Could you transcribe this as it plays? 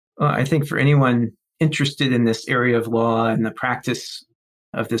I think for anyone interested in this area of law and the practice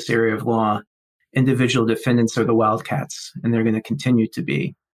of this area of law, individual defendants are the wildcats, and they're going to continue to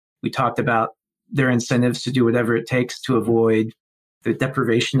be. We talked about their incentives to do whatever it takes to avoid the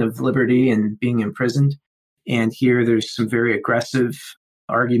deprivation of liberty and being imprisoned. And here there's some very aggressive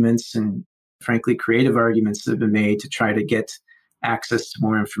arguments and frankly creative arguments that have been made to try to get access to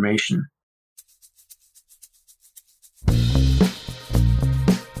more information.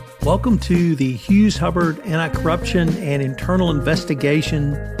 Welcome to the Hughes Hubbard Anti-Corruption and Internal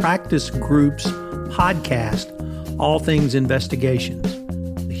Investigation Practice Group's podcast, All Things Investigations.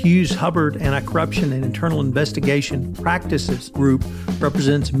 The Hughes Hubbard Anti-Corruption and Internal Investigation Practices Group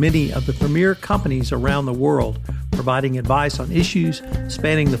represents many of the premier companies around the world, providing advice on issues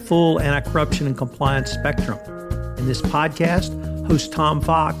spanning the full anti-corruption and compliance spectrum. In this podcast, host Tom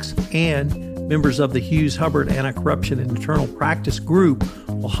Fox and members of the Hughes Hubbard Anti-Corruption and Internal Practice Group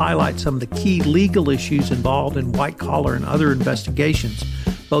will highlight some of the key legal issues involved in white-collar and other investigations,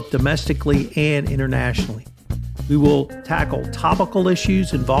 both domestically and internationally. We will tackle topical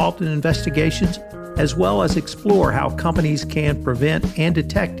issues involved in investigations, as well as explore how companies can prevent and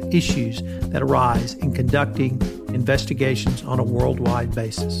detect issues that arise in conducting investigations on a worldwide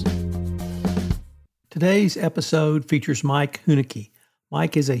basis. Today's episode features Mike Hunicke.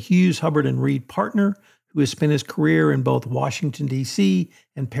 Mike is a Hughes Hubbard & Reed partner who has spent his career in both Washington, D.C.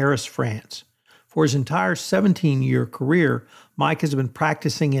 and Paris, France. For his entire 17-year career, Mike has been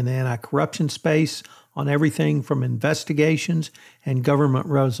practicing in the anti-corruption space on everything from investigations and government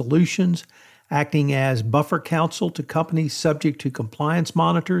resolutions, acting as buffer counsel to companies subject to compliance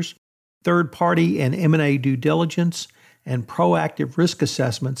monitors, third-party and M&A due diligence, and proactive risk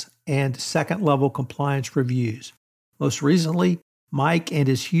assessments and second-level compliance reviews. Most recently, Mike and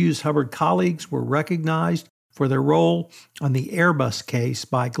his Hughes Hubbard colleagues were recognized for their role on the Airbus case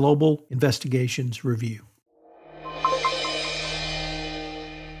by Global Investigations Review.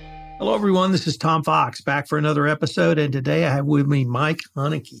 Hello, everyone. This is Tom Fox back for another episode, and today I have with me Mike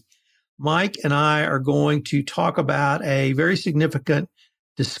Hunicke. Mike and I are going to talk about a very significant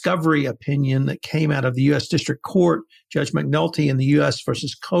discovery opinion that came out of the U.S. District Court, Judge McNulty in the U.S.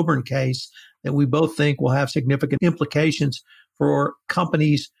 versus Coburn case that we both think will have significant implications for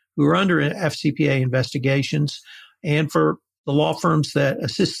companies who are under FCPA investigations and for the law firms that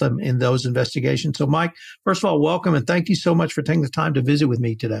assist them in those investigations. So, Mike, first of all, welcome and thank you so much for taking the time to visit with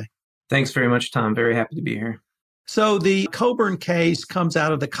me today. Thanks very much, Tom. Very happy to be here. So the Coburn case comes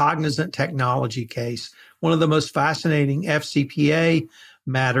out of the Cognizant Technology case, one of the most fascinating FCPA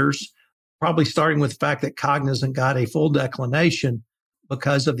matters, probably starting with the fact that Cognizant got a full declination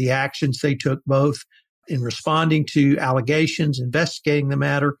because of the actions they took both in responding to allegations, investigating the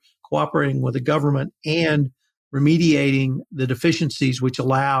matter, cooperating with the government, and remediating the deficiencies which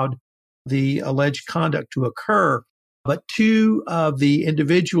allowed the alleged conduct to occur. But two of the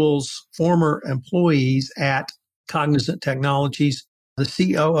individuals, former employees at Cognizant Technologies, the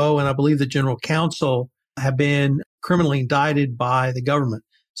COO and I believe the general counsel, have been criminally indicted by the government.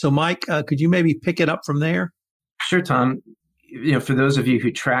 So, Mike, could you maybe pick it up from there? Sure, Tom. For those of you who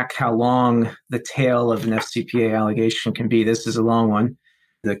track how long the tail of an FCPA allegation can be, this is a long one.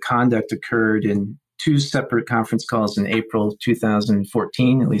 The conduct occurred in two separate conference calls in April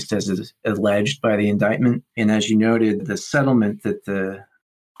 2014, at least as is alleged by the indictment. And as you noted, the settlement that the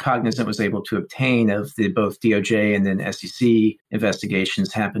Cognizant was able to obtain of the both DOJ and then SEC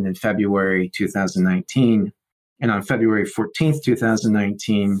investigations happened in February 2019. And on February 14th,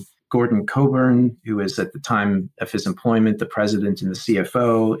 2019, Gordon Coburn, who was at the time of his employment the president and the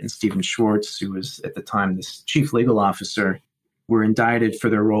CFO, and Stephen Schwartz, who was at the time the chief legal officer, were indicted for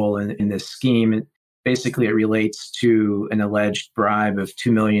their role in this scheme. Basically, it relates to an alleged bribe of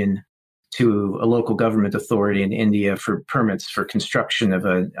 $2 million to a local government authority in India for permits for construction of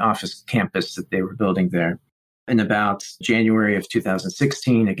an office campus that they were building there. In about January of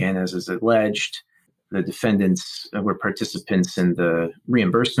 2016, again, as is alleged, the defendants were participants in the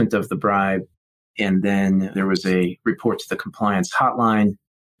reimbursement of the bribe. And then there was a report to the compliance hotline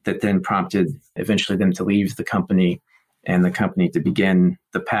that then prompted eventually them to leave the company and the company to begin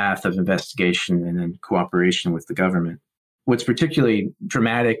the path of investigation and then cooperation with the government. What's particularly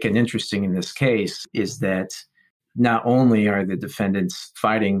dramatic and interesting in this case is that not only are the defendants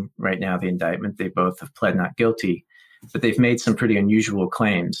fighting right now the indictment, they both have pled not guilty, but they've made some pretty unusual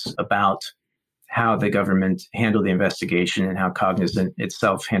claims about how the government handled the investigation and how Cognizant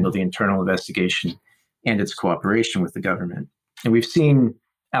itself handled the internal investigation and its cooperation with the government. And we've seen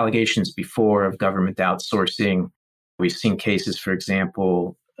allegations before of government outsourcing. We've seen cases, for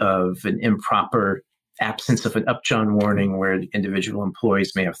example, of an improper absence of an upjohn warning where individual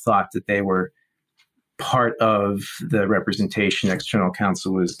employees may have thought that they were part of the representation external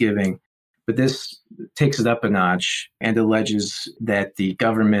counsel was giving. But this takes it up a notch and alleges that the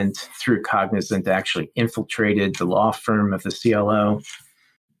government, through Cognizant, actually infiltrated the law firm of the CLO,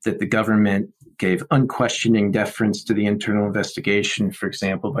 that the government gave unquestioning deference to the internal investigation, for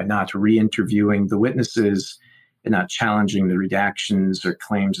example, by not re-interviewing the witnesses and not challenging the redactions or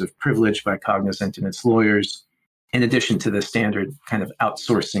claims of privilege by Cognizant and its lawyers, in addition to the standard kind of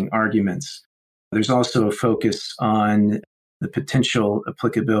outsourcing arguments. There's also a focus on the potential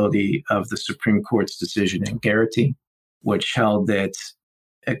applicability of the Supreme Court's decision in Garrity, which held that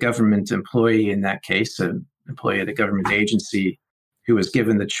a government employee, in that case, an employee at a government agency, who was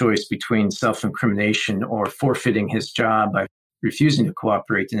given the choice between self-incrimination or forfeiting his job by refusing to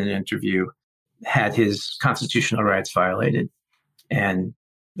cooperate in an interview, had his constitutional rights violated. And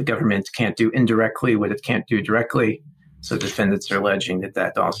the government can't do indirectly what it can't do directly. So defendants are alleging that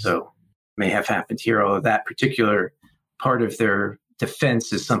that also may have happened here, although that particular part of their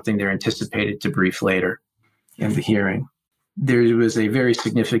defense is something they're anticipated to brief later in the hearing. There was a very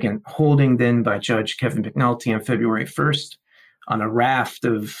significant holding then by Judge Kevin McNulty on February 1st on a raft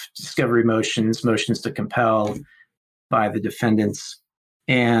of discovery motions to compel by the defendants.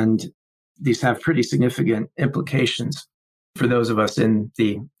 And these have pretty significant implications for those of us in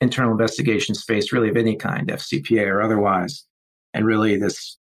the internal investigation space, really of any kind, FCPA or otherwise. And really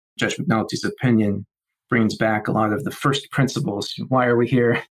this Judge McNulty's opinion brings back a lot of the first principles. Why are we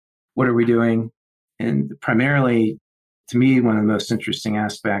here? What are we doing? And primarily, to me, one of the most interesting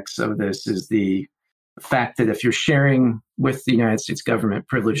aspects of this is the fact that if you're sharing with the United States government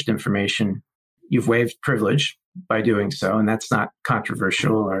privileged information, you've waived privilege by doing so, and that's not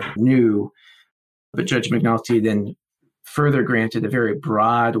controversial or new. But Judge McNulty then further granted a very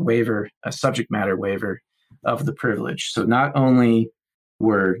broad waiver, a subject matter waiver of the privilege. So not only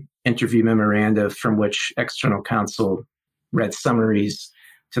were interview memoranda from which external counsel read summaries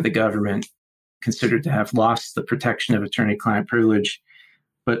to the government considered to have lost the protection of attorney-client privilege,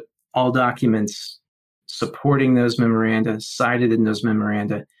 but all documents supporting those memoranda, cited in those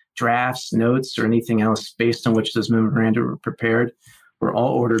memoranda, drafts, notes, or anything else based on which those memoranda were prepared, were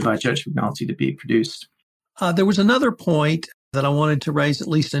all ordered by Judge McNulty to be produced. There was another point that I wanted to raise, at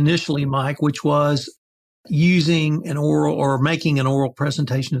least initially, Mike, which was using an oral or making an oral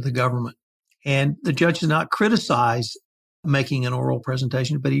presentation to the government. And the judge did not criticize making an oral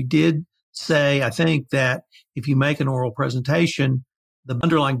presentation, but he did say, I think, that if you make an oral presentation, the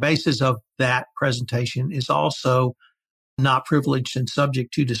underlying basis of that presentation is also not privileged and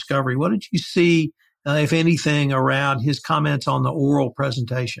subject to discovery. What did you see, if anything, around his comments on the oral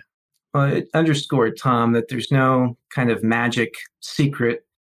presentation? Well, it underscored, Tom, that there's no kind of magic secret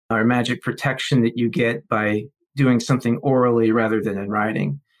or magic protection that you get by doing something orally rather than in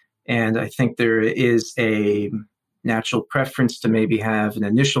writing. And I think there is a natural preference to maybe have an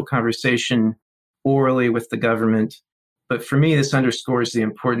initial conversation orally with the government. But for me, this underscores the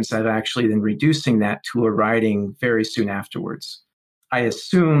importance of actually then reducing that to a writing very soon afterwards. I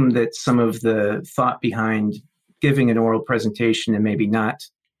assume that some of the thought behind giving an oral presentation and maybe not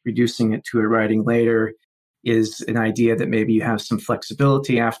reducing it to a writing later is an idea that maybe you have some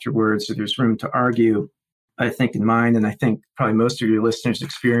flexibility afterwards or there's room to argue. I think in mine, and I think probably most of your listeners'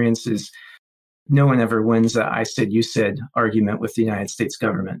 experience is no one ever wins a I said, you said argument with the United States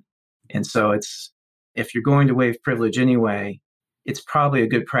government. And so if you're going to waive privilege anyway, it's probably a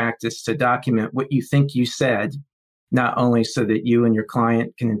good practice to document what you think you said, not only so that you and your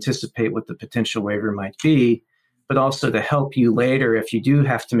client can anticipate what the potential waiver might be, but also to help you later if you do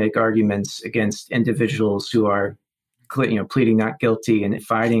have to make arguments against individuals who are pleading not guilty and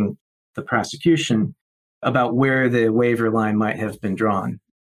fighting the prosecution about where the waiver line might have been drawn,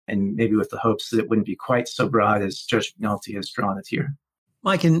 and maybe with the hopes that it wouldn't be quite so broad as Judge McNulty has drawn it here.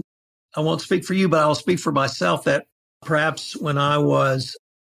 Mike, and I won't speak for you, but I'll speak for myself that perhaps when I was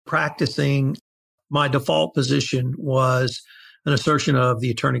practicing, my default position was an assertion of the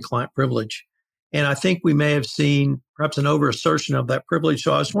attorney-client privilege. And I think we may have seen perhaps an over-assertion of that privilege.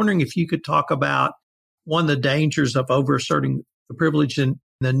 So I was wondering if you could talk about, one, the dangers of over-asserting the privilege and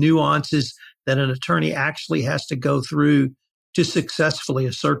the nuances that an attorney actually has to go through to successfully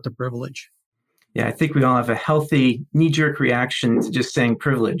assert the privilege. Yeah, I think we all have a healthy knee-jerk reaction to just saying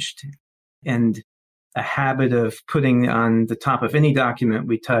privileged, and a habit of putting on the top of any document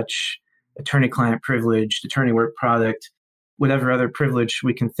we touch attorney-client privilege, attorney work product, whatever other privilege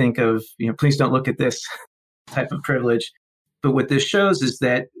we can think of, please don't look at this type of privilege. But what this shows is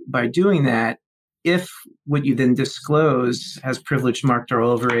that by doing that, if what you then disclose has privilege marked all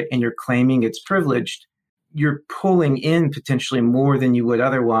over it and you're claiming it's privileged, you're pulling in potentially more than you would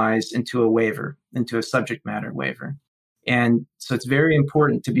otherwise into a waiver, into a subject matter waiver. And so it's very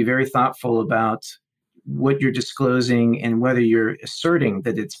important to be very thoughtful about what you're disclosing and whether you're asserting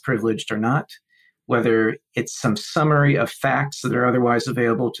that it's privileged or not, whether it's some summary of facts that are otherwise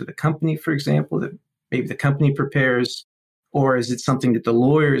available to the company, for example, that maybe the company prepares, or is it something that the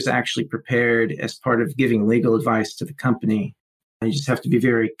lawyer is actually prepared as part of giving legal advice to the company? And you just have to be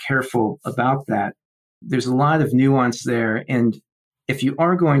very careful about that. There's a lot of nuance there. And if you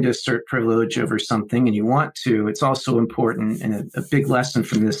are going to assert privilege over something and you want to, it's also important, and a big lesson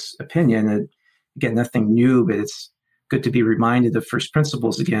from this opinion, that, again, nothing new, but it's good to be reminded of first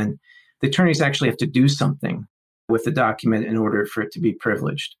principles again. The attorneys actually have to do something with the document in order for it to be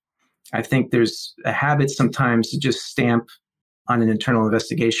privileged. I think there's a habit sometimes to just stamp on an internal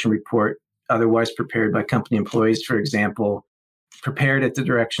investigation report, otherwise prepared by company employees, for example, prepared at the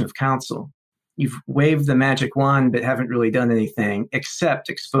direction of counsel. You've waved the magic wand, but haven't really done anything except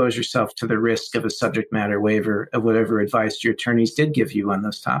expose yourself to the risk of a subject matter waiver of whatever advice your attorneys did give you on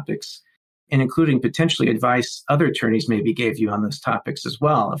those topics, and including potentially advice other attorneys maybe gave you on those topics as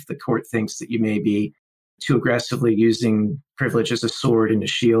well, if the court thinks that you may be too aggressively using privilege as a sword and a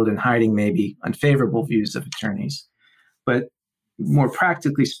shield and hiding maybe unfavorable views of attorneys. But more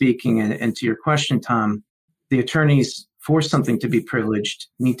practically speaking, and to your question, Tom, the attorneys, for something to be privileged,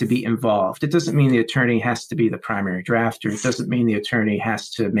 need to be involved. It doesn't mean the attorney has to be the primary drafter. It doesn't mean the attorney has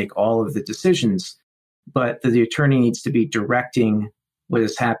to make all of the decisions, but the attorney needs to be directing what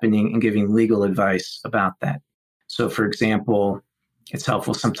is happening and giving legal advice about that. So, for example, it's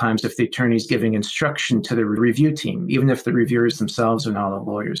helpful sometimes if the attorney is giving instruction to the review team, even if the reviewers themselves are not all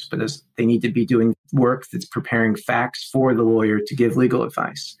lawyers, but as they need to be doing work that's preparing facts for the lawyer to give legal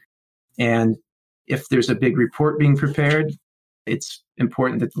advice. And if there's a big report being prepared, it's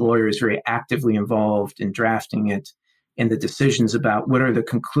important that the lawyer is very actively involved in drafting it and the decisions about what are the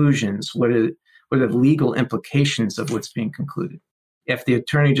conclusions, what are the legal implications of what's being concluded. If the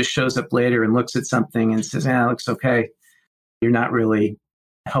attorney just shows up later and looks at something and says, it looks okay, you're not really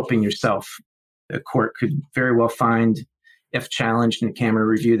helping yourself. The court could very well find, if challenged in a camera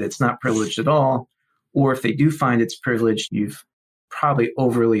review, that's not privileged at all. Or if they do find it's privileged, you've probably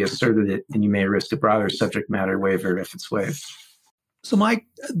overly asserted it, and you may risk a broader subject matter waiver if it's waived. So, Mike,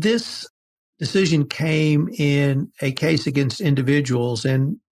 this decision came in a case against individuals.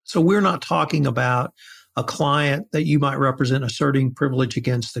 And so we're not talking about a client that you might represent asserting privilege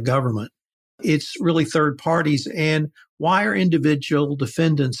against the government. It's really third parties. And why are individual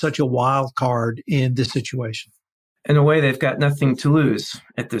defendants such a wild card in this situation? In a way, they've got nothing to lose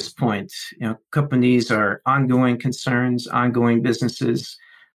at this point. Companies are ongoing concerns, ongoing businesses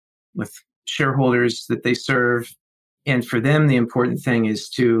with shareholders that they serve. And for them, the important thing is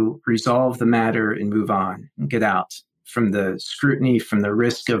to resolve the matter and move on and get out from the scrutiny, from the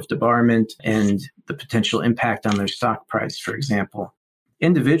risk of debarment and the potential impact on their stock price, for example.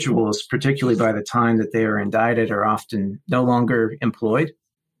 Individuals, particularly by the time that they are indicted, are often no longer employed.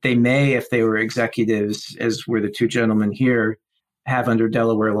 They may, if they were executives, as were the two gentlemen here, have under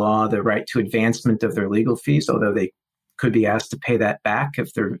Delaware law the right to advancement of their legal fees, although they could be asked to pay that back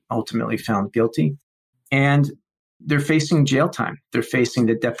if they're ultimately found guilty. And they're facing jail time. They're facing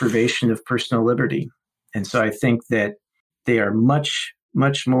the deprivation of personal liberty. And so I think that they are much,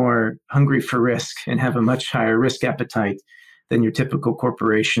 much more hungry for risk and have a much higher risk appetite than your typical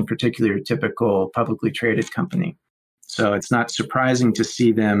corporation, particularly your typical publicly traded company. So it's not surprising to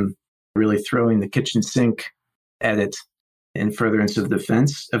see them really throwing the kitchen sink at it in furtherance of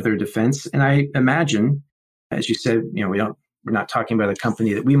their defense. And I imagine, as you said, we're not talking about a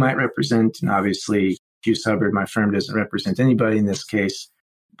company that we might represent. And obviously, Hughes Hubbard, my firm, doesn't represent anybody in this case.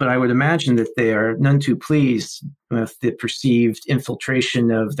 But I would imagine that they are none too pleased with the perceived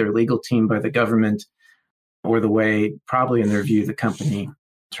infiltration of their legal team by the government, or the way, probably in their view, the company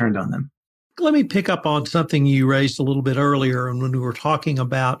turned on them. Let me pick up on something you raised a little bit earlier, and when we were talking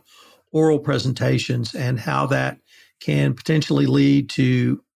about oral presentations and how that can potentially lead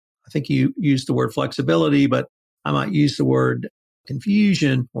to, I think you used the word flexibility, but I might use the word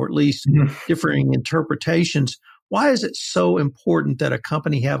confusion, or at least differing interpretations. Why is it so important that a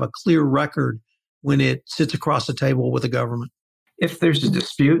company have a clear record when it sits across the table with the government? If there's a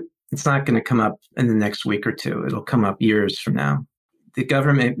dispute, it's not going to come up in the next week or two. It'll come up years from now. The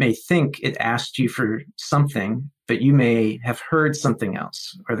government may think it asked you for something, but you may have heard something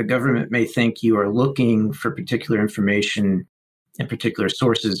else. Or the government may think you are looking for particular information in particular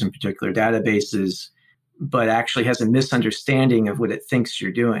sources and particular databases, but actually has a misunderstanding of what it thinks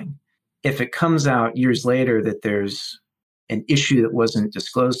you're doing. If it comes out years later that there's an issue that wasn't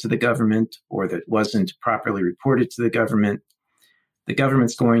disclosed to the government or that wasn't properly reported to the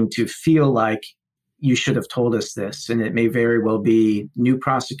government's going to feel like you should have told us this. And it may very well be new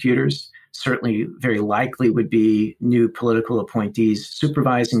prosecutors, certainly very likely would be new political appointees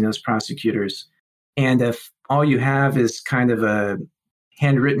supervising those prosecutors. And if all you have is kind of a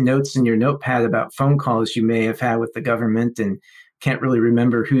handwritten notes in your notepad about phone calls you may have had with the government and can't really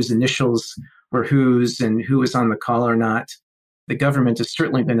remember whose initials were whose and who was on the call or not, the government is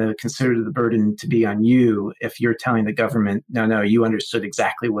certainly going to consider the burden to be on you if you're telling the government, no, you understood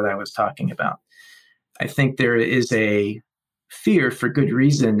exactly what I was talking about. I think there is a fear, for good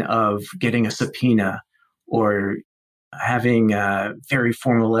reason, of getting a subpoena or having very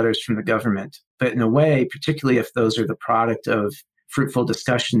formal letters from the government. But in a way, particularly if those are the product of fruitful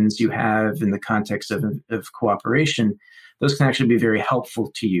discussions you have in the context of cooperation, those can actually be very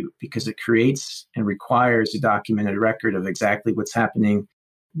helpful to you because it creates and requires a documented record of exactly what's happening,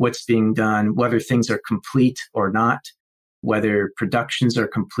 what's being done, whether things are complete or not, whether productions are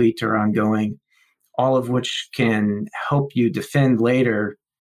complete or ongoing, all of which can help you defend later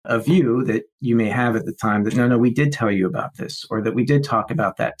a view that you may have at the time that, no, we did tell you about this, or that we did talk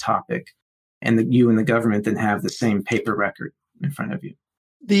about that topic, and that you and the government then have the same paper record in front of you.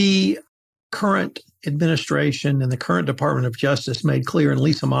 The current administration and the current Department of Justice made clear in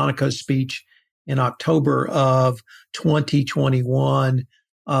Lisa Monaco's speech in October of 2021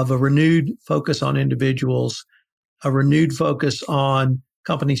 of a renewed focus on individuals, a renewed focus on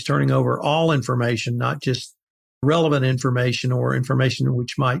companies turning over all information, not just relevant information or information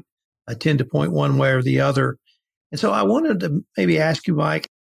which might tend to point one way or the other. And so I wanted to maybe ask you, Mike,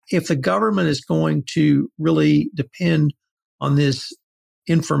 if the government is going to really depend on this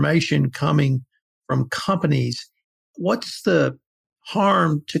information coming from companies, what's the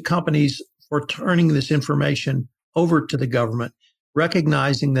harm to companies for turning this information over to the government,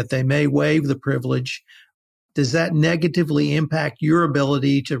 recognizing that they may waive the privilege? Does that negatively impact your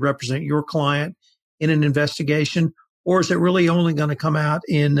ability to represent your client in an investigation? Or is it really only going to come out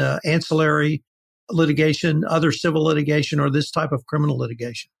in ancillary litigation, other civil litigation, or this type of criminal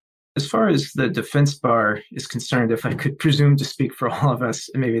litigation? As far as the defense bar is concerned, if I could presume to speak for all of us,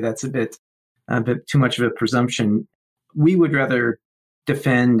 maybe that's a bit too much of a presumption. We would rather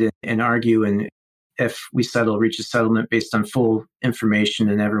defend and argue, and if we reach a settlement based on full information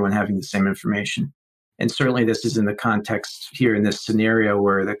and everyone having the same information. And certainly this is in the context here in this scenario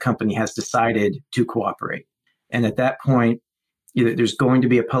where the company has decided to cooperate. And at that point, either there's going to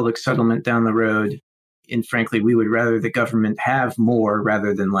be a public settlement down the road. And frankly, we would rather the government have more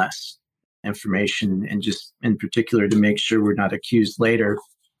rather than less information, and just in particular to make sure we're not accused later,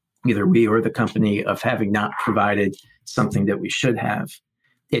 either we or the company, of having not provided something that we should have.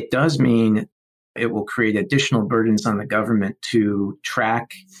 It does mean it will create additional burdens on the government to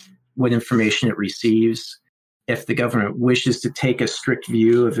track what information it receives. If the government wishes to take a strict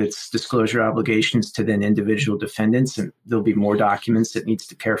view of its disclosure obligations to then individual defendants, and there'll be more documents it needs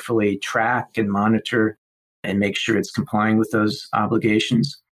to carefully track and monitor and make sure it's complying with those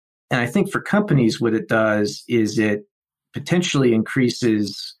obligations. And I think for companies, what it does is it potentially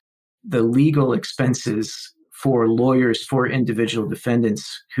increases the legal expenses for lawyers for individual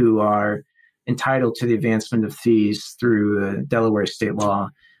defendants who are entitled to the advancement of fees through Delaware state law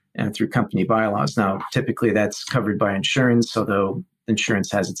and through company bylaws. Now, typically that's covered by insurance, although insurance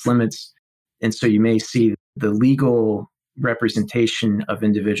has its limits. And so you may see the legal representation of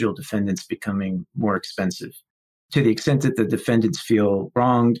individual defendants becoming more expensive. To the extent that the defendants feel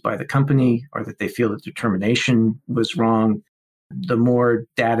wronged by the company or that they feel that determination was wrong, the more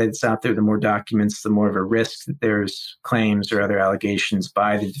data that's out there, the more documents, the more of a risk that there's claims or other allegations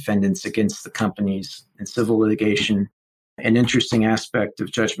by the defendants against the companies in civil litigation. An interesting aspect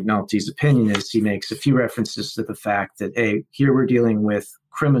of Judge McNulty's opinion is he makes a few references to the fact that, hey, here we're dealing with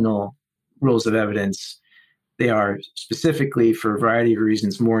criminal rules of evidence. They are specifically, for a variety of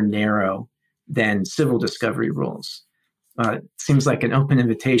reasons, more narrow than civil discovery rules. It seems like an open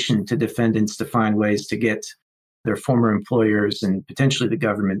invitation to defendants to find ways to get their former employers and potentially the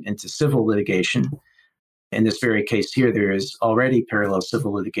government into civil litigation. In this very case here, there is already parallel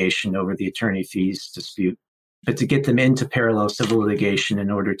civil litigation over the attorney fees dispute. But to get them into parallel civil litigation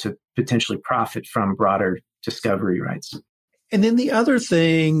in order to potentially profit from broader discovery rights. And then the other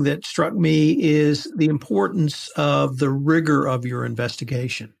thing that struck me is the importance of the rigor of your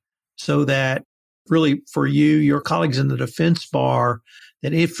investigation, so that really for you, your colleagues in the defense bar,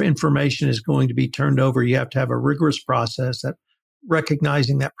 that if information is going to be turned over, you have to have a rigorous process, that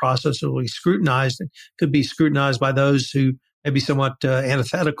recognizing that process will be scrutinized and could be scrutinized by those who may be somewhat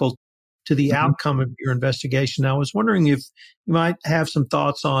antithetical to the outcome of your investigation. I was wondering if you might have some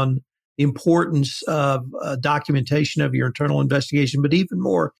thoughts on the importance of documentation of your internal investigation, but even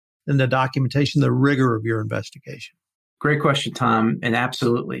more than the documentation, the rigor of your investigation. Great question, Tom. And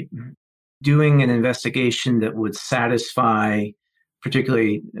absolutely. Doing an investigation that would satisfy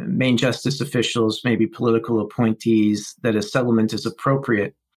particularly main justice officials, maybe political appointees, that a settlement is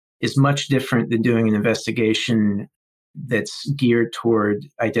appropriate is much different than doing an investigation that's geared toward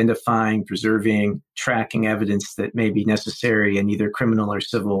identifying, preserving, tracking evidence that may be necessary in either criminal or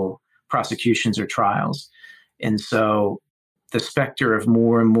civil prosecutions or trials. And so the specter of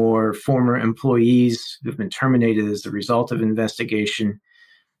more and more former employees who've been terminated as a result of investigation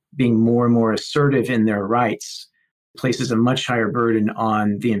being more and more assertive in their rights places a much higher burden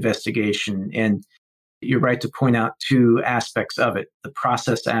on the investigation. And you're right to point out two aspects of it, the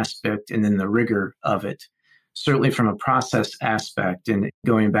process aspect and then the rigor of it. Certainly from a process aspect, and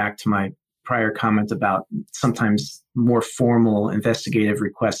going back to my prior comment about sometimes more formal investigative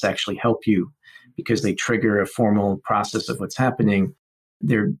requests actually help you because they trigger a formal process of what's happening.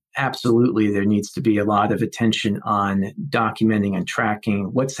 There needs to be a lot of attention on documenting and tracking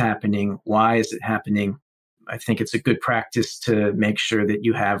what's happening, why is it happening. I think it's a good practice to make sure that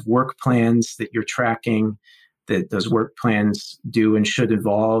you have work plans that you're tracking, that those work plans do and should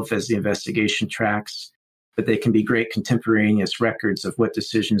evolve as the investigation tracks, but they can be great contemporaneous records of what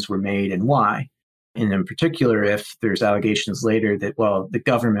decisions were made and why. And in particular, if there's allegations later that, well, the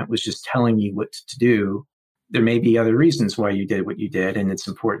government was just telling you what to do, there may be other reasons why you did what you did, and it's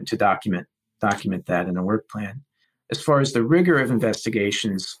important to document that in a work plan. As far as the rigor of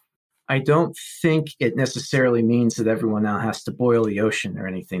investigations, I don't think it necessarily means that everyone now has to boil the ocean or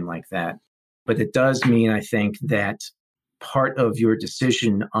anything like that. But it does mean, I think, that part of your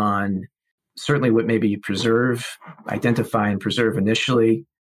decision on certainly what maybe you identify and preserve initially,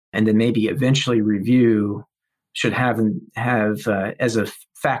 and then maybe eventually review should have as a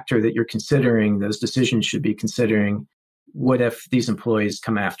factor that you're considering, those decisions should be considering, what if these employees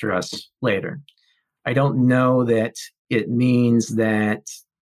come after us later? I don't know that it means that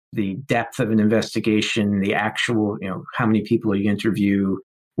the depth of an investigation, the actual, how many people you interview,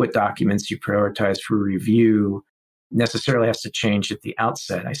 what documents you prioritize for review necessarily has to change at the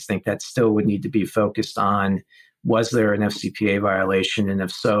outset. I think that still would need to be focused on, was there an FCPA violation? And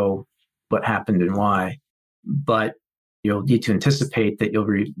if so, what happened and why? But you'll need to anticipate that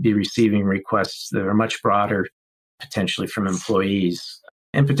you'll be receiving requests that are much broader, potentially from employees,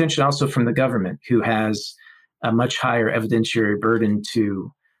 and potentially also from the government, who has a much higher evidentiary burden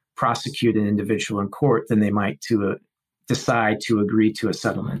to prosecute an individual in court than they might to decide to agree to a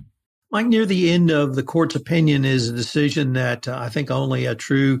settlement. Mike, near the end of the court's opinion is a decision that I think only a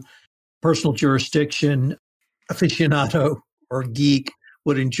true personal jurisdiction aficionado or geek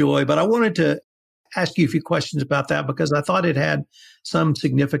would enjoy. But I wanted to ask you a few questions about that because I thought it had some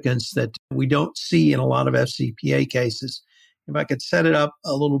significance that we don't see in a lot of FCPA cases. If I could set it up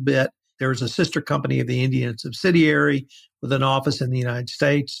a little bit, there's a sister company of the Indian subsidiary with an office in the United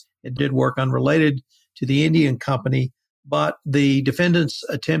States. It did work unrelated to the Indian company, but the defendants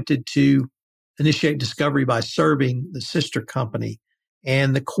attempted to initiate discovery by serving the sister company,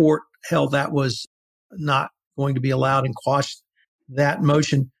 and the court held that was not going to be allowed and quashed that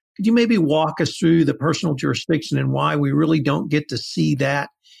motion. Could you maybe walk us through the personal jurisdiction and why we really don't get to see that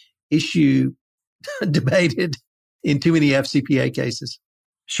issue debated in too many FCPA cases?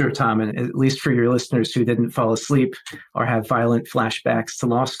 Sure, Tom. And at least for your listeners who didn't fall asleep or have violent flashbacks to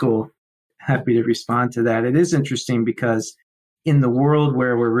law school, happy to respond to that. It is interesting because in the world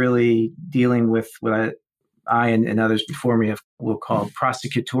where we're really dealing with what I and others before me will call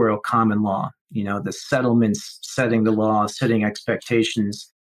prosecutorial common law, the settlements, setting the law, setting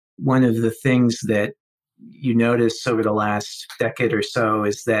expectations. One of the things that you notice over the last decade or so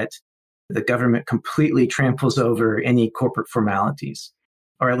is that the government completely tramples over any corporate formalities,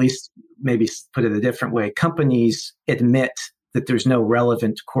 or at least maybe put it a different way. Companies admit that there's no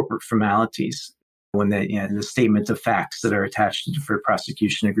relevant corporate formalities when they, in the statement of facts that are attached to deferred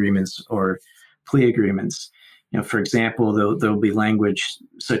prosecution agreements or plea agreements. For example, there'll be language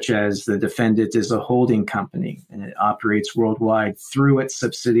such as the defendant is a holding company and it operates worldwide through its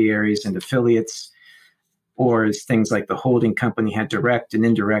subsidiaries and affiliates, or as things like the holding company had direct and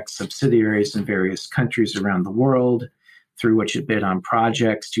indirect subsidiaries in various countries around the world, through which it bid on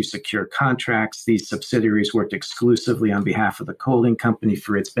projects to secure contracts. These subsidiaries worked exclusively on behalf of the holding company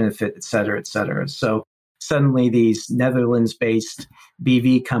for its benefit, et cetera, et cetera. So suddenly these Netherlands-based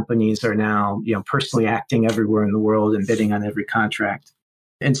BV companies are now, personally acting everywhere in the world and bidding on every contract.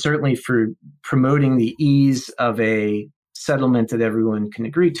 And certainly for promoting the ease of a settlement that everyone can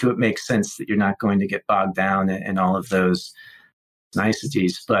agree to, it makes sense that you're not going to get bogged down in all of those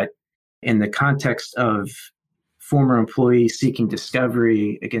niceties. But in the context of former employees seeking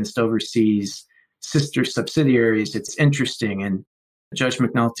discovery against overseas sister subsidiaries, it's interesting. And Judge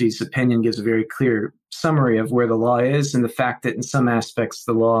McNulty's opinion gives a very clear summary of where the law is and the fact that in some aspects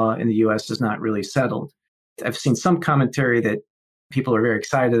the law in the U.S. is not really settled. I've seen some commentary that people are very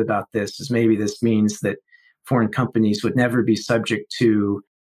excited about this, as maybe this means that foreign companies would never be subject to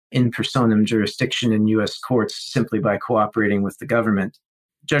in personam jurisdiction in U.S. courts simply by cooperating with the government.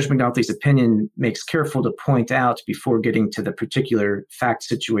 Judge McNulty's opinion makes careful to point out, before getting to the particular fact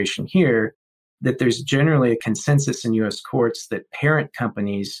situation here, that there's generally a consensus in U.S. courts that parent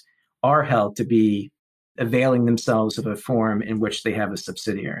companies are held to be availing themselves of a form in which they have a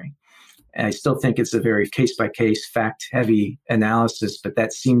subsidiary. And I still think it's a very case-by-case, fact-heavy analysis, but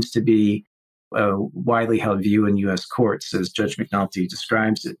that seems to be a widely held view in U.S. courts, as Judge McNulty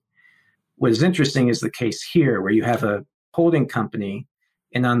describes it. What is interesting is the case here, where you have a holding company,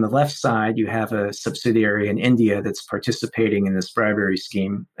 and on the left side, you have a subsidiary in India that's participating in this bribery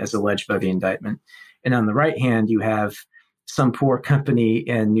scheme, as alleged by the indictment. And on the right hand, you have some poor company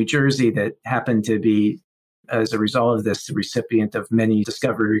in New Jersey that happened to be, as a result of this, the recipient of many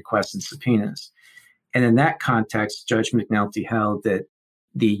discovery requests and subpoenas. And in that context, Judge McNulty held that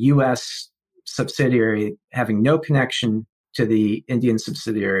the U.S. subsidiary, having no connection to the Indian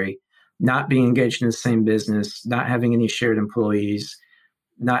subsidiary, not being engaged in the same business, not having any shared employees,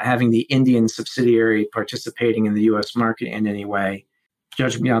 not having the Indian subsidiary participating in the U.S. market in any way,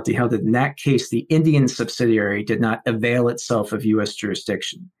 Judge McNulty held that in that case, the Indian subsidiary did not avail itself of U.S.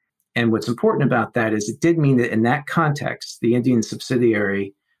 jurisdiction. And what's important about that is it did mean that in that context, the Indian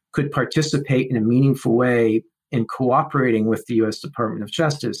subsidiary could participate in a meaningful way in cooperating with the U.S. Department of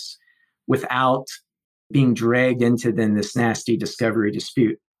Justice without being dragged into then this nasty discovery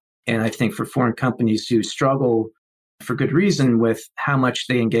dispute. And I think for foreign companies who struggle for good reason with how much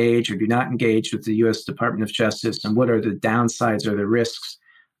they engage or do not engage with the U.S. Department of Justice and what are the downsides or the risks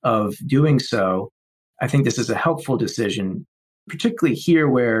of doing so, I think this is a helpful decision, particularly here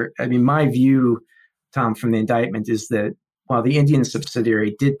where, my view, Tom, from the indictment is that while the Indian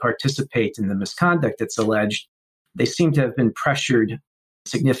subsidiary did participate in the misconduct that's alleged, they seem to have been pressured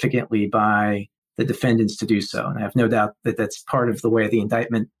significantly by the defendants to do so. And I have no doubt that that's part of the way the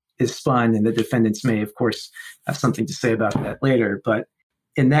indictment is spun, and the defendants may, of course, have something to say about that later. But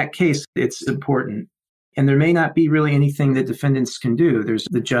in that case, it's important. And there may not be really anything that defendants can do.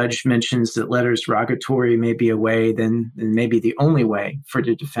 The judge mentions that letters rogatory may be a way, then maybe the only way for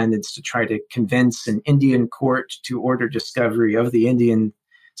the defendants to try to convince an Indian court to order discovery of the Indian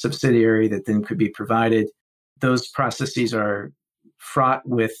subsidiary that then could be provided. Those processes are fraught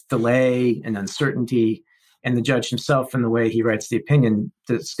with delay and uncertainty. And the judge himself, in the way he writes the opinion,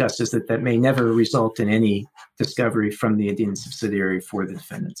 discusses that may never result in any discovery from the Indian subsidiary for the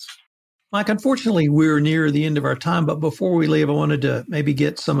defendants. Mike, unfortunately, we're near the end of our time, but before we leave, I wanted to maybe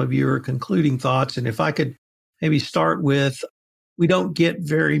get some of your concluding thoughts. And if I could maybe start with, we don't get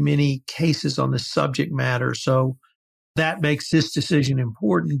very many cases on this subject matter, so that makes this decision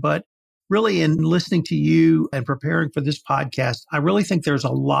important. But really, in listening to you and preparing for this podcast, I really think there's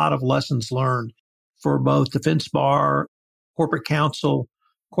a lot of lessons learned for both defense bar, corporate counsel,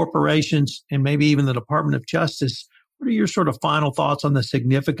 corporations, and maybe even the Department of Justice. What are your sort of final thoughts on the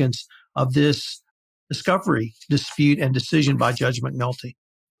significance of this discovery, dispute, and decision by Judge McNulty?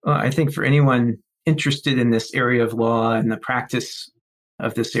 Well, I think for anyone interested in this area of law and the practice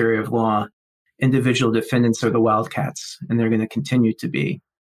of this area of law, individual defendants are the wildcats, and they're going to continue to be.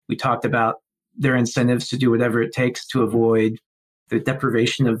 We talked about their incentives to do whatever it takes to avoid the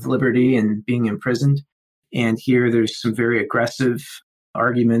deprivation of liberty and being imprisoned. And here there's some very aggressive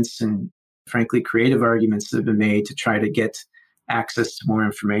arguments and frankly creative arguments that have been made to try to get access to more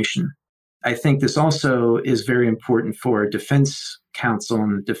information. I think this also is very important for defense counsel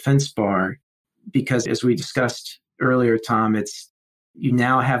and the defense bar, because as we discussed earlier, Tom, you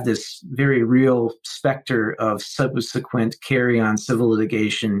now have this very real specter of subsequent carry-on civil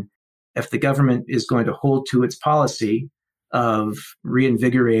litigation. If the government is going to hold to its policy of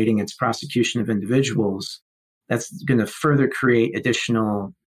reinvigorating its prosecution of individuals, that's going to further create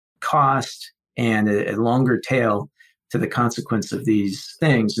additional cost and a longer tail to the consequence of these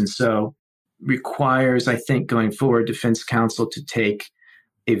things. And so requires, I think, going forward, defense counsel to take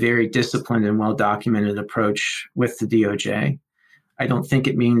a very disciplined and well-documented approach with the DOJ. I don't think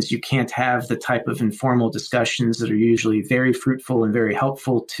it means you can't have the type of informal discussions that are usually very fruitful and very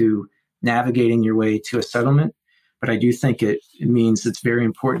helpful to navigating your way to a settlement. But I do think it means it's very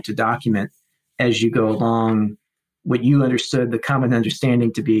important to document as you go along what you understood the common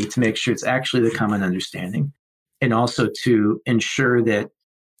understanding to be, to make sure it's actually the common understanding, and also to ensure that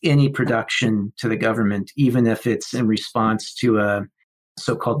any production to the government, even if it's in response to a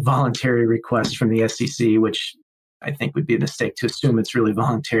so-called voluntary request from the SEC, which I think would be a mistake to assume it's really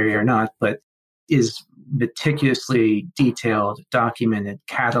voluntary or not, but is meticulously detailed, documented,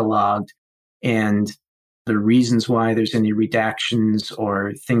 cataloged, and the reasons why there's any redactions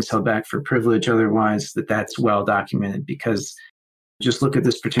or things held back for privilege otherwise, that's well documented. Because just look at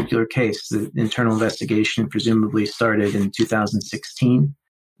this particular case. The internal investigation presumably started in 2016.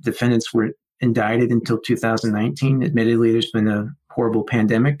 Defendants were indicted until 2019. Admittedly, there's been a horrible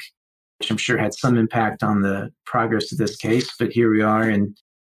pandemic, which I'm sure had some impact on the progress of this case. But here we are in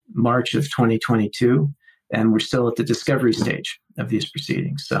March of 2022, and we're still at the discovery stage of these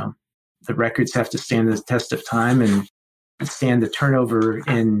proceedings. So the records have to stand the test of time and stand the turnover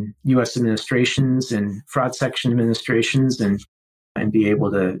in U.S. administrations and fraud section administrations, and be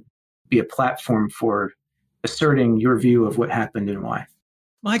able to be a platform for asserting your view of what happened and why.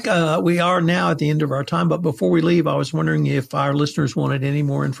 Mike, we are now at the end of our time, but before we leave, I was wondering if our listeners wanted any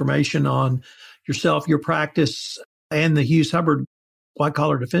more information on yourself, your practice, and the Hughes Hubbard White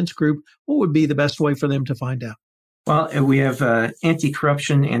Collar Defense Group. What would be the best way for them to find out? Well, we have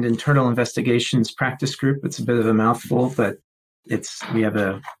anti-corruption and internal investigations practice group. It's a bit of a mouthful, but we have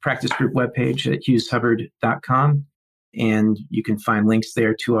a practice group webpage at hugheshubbard.com, and you can find links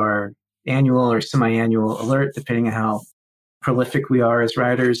there to our annual or semi-annual alert, depending on how prolific we are as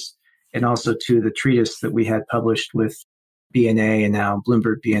writers, and also to the treatise that we had published with BNA and now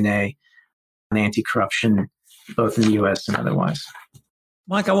Bloomberg BNA on anti-corruption, both in the U.S. and otherwise.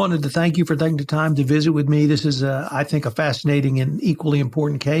 Mike, I wanted to thank you for taking the time to visit with me. This is, I think, a fascinating and equally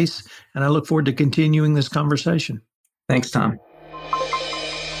important case, and I look forward to continuing this conversation. Thanks, Tom.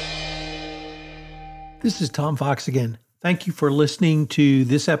 This is Tom Fox again. Thank you for listening to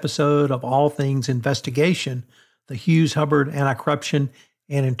this episode of All Things Investigation, the Hughes Hubbard Anti-Corruption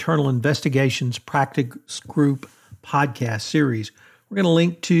and Internal Investigations Practice Group podcast series. We're going to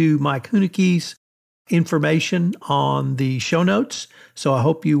link to Mike Huneke's information on the show notes, so I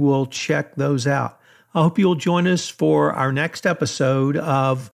hope you will check those out. I hope you'll join us for our next episode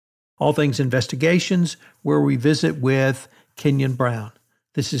of All Things Investigations, where we visit with Kenyon Brown.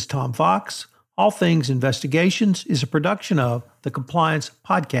 This is Tom Fox. All Things Investigations is a production of the Compliance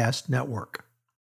Podcast Network.